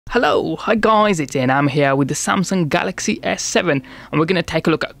Hello, hi guys, it's Ian. I'm here with the Samsung Galaxy S7 and we're going to take a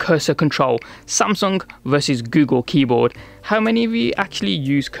look at cursor control, Samsung versus Google keyboard. How many of you actually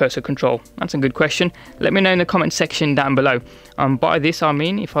use cursor control? That's a good question. Let me know in the comment section down below. By this I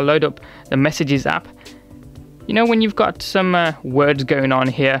mean if I load up the Messages app, you know when you've got some words going on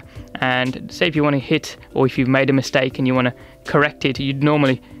here and say if you want to hit or if you've made a mistake and you want to correct it, you'd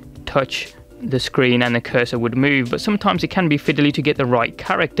normally touch the screen and the cursor would move, but sometimes it can be fiddly to get the right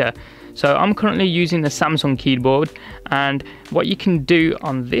character. So I'm currently using the Samsung keyboard, and what you can do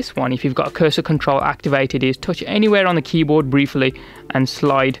on this one if you've got cursor control activated is touch anywhere on the keyboard briefly and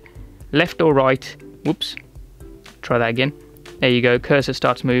slide left or right. Whoops, try that again. There you go, cursor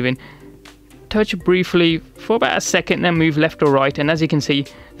starts moving. Touch briefly for about a second, then move left or right, and as you can see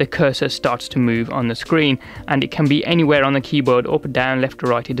the cursor starts to move on the screen, and it can be anywhere on the keyboard, up, down, left or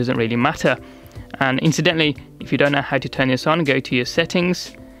right, it doesn't really matter. And incidentally, if you don't know how to turn this on, go to your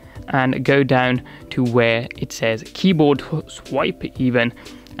settings and go down to where it says keyboard swipe even,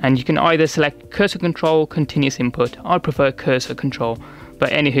 and you can either select cursor control, continuous input. I prefer cursor control, but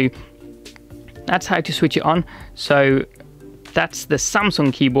anywho, that's how to switch it on. So that's the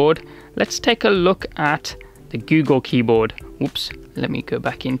Samsung keyboard. Let's take a look at the Google keyboard. Whoops, let me go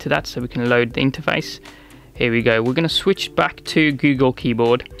back into that so we can load the interface. Here we go. We're going to switch back to Google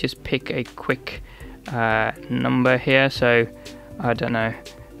keyboard. Just pick a quick number here. So I don't know.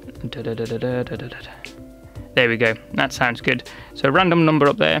 There we go. That sounds good. So random number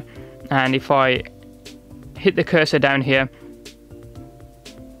up there. And if I hit the cursor down here,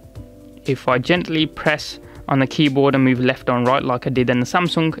 if I gently press on the keyboard and move left and right like I did in the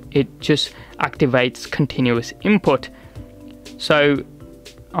Samsung, it just activates continuous input. So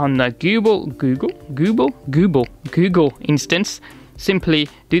on the Google instance, simply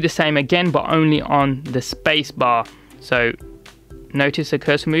do the same again, but only on the space bar. So notice the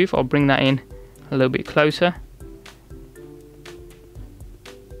cursor move. I'll bring that in a little bit closer.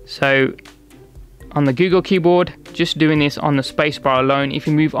 So on the Google keyboard, just doing this on the space bar alone. If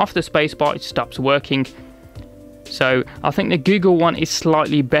you move off the space bar, it stops working. So I think the Google one is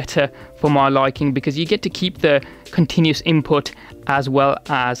slightly better for my liking because you get to keep the continuous input as well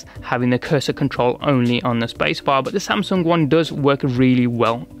as having the cursor control only on the spacebar. But the Samsung one does work really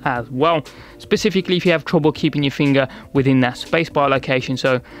well as well, specifically if you have trouble keeping your finger within that spacebar location.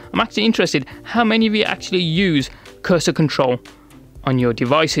 So I'm actually interested, how many of you actually use cursor control on your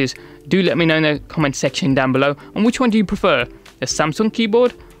devices? Do let me know in the comment section down below. And which one do you prefer, the Samsung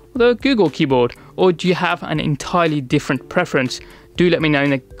keyboard or the Google keyboard, or do you have an entirely different preference? Do let me know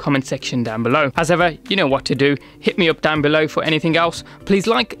in the comment section down below. As ever, you know what to do. Hit me up down below for anything else. Please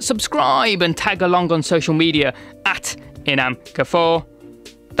like, subscribe and tag along on social media at Inam4.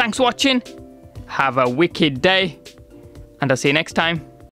 Thanks for watching. Have a wicked day and I'll see you next time.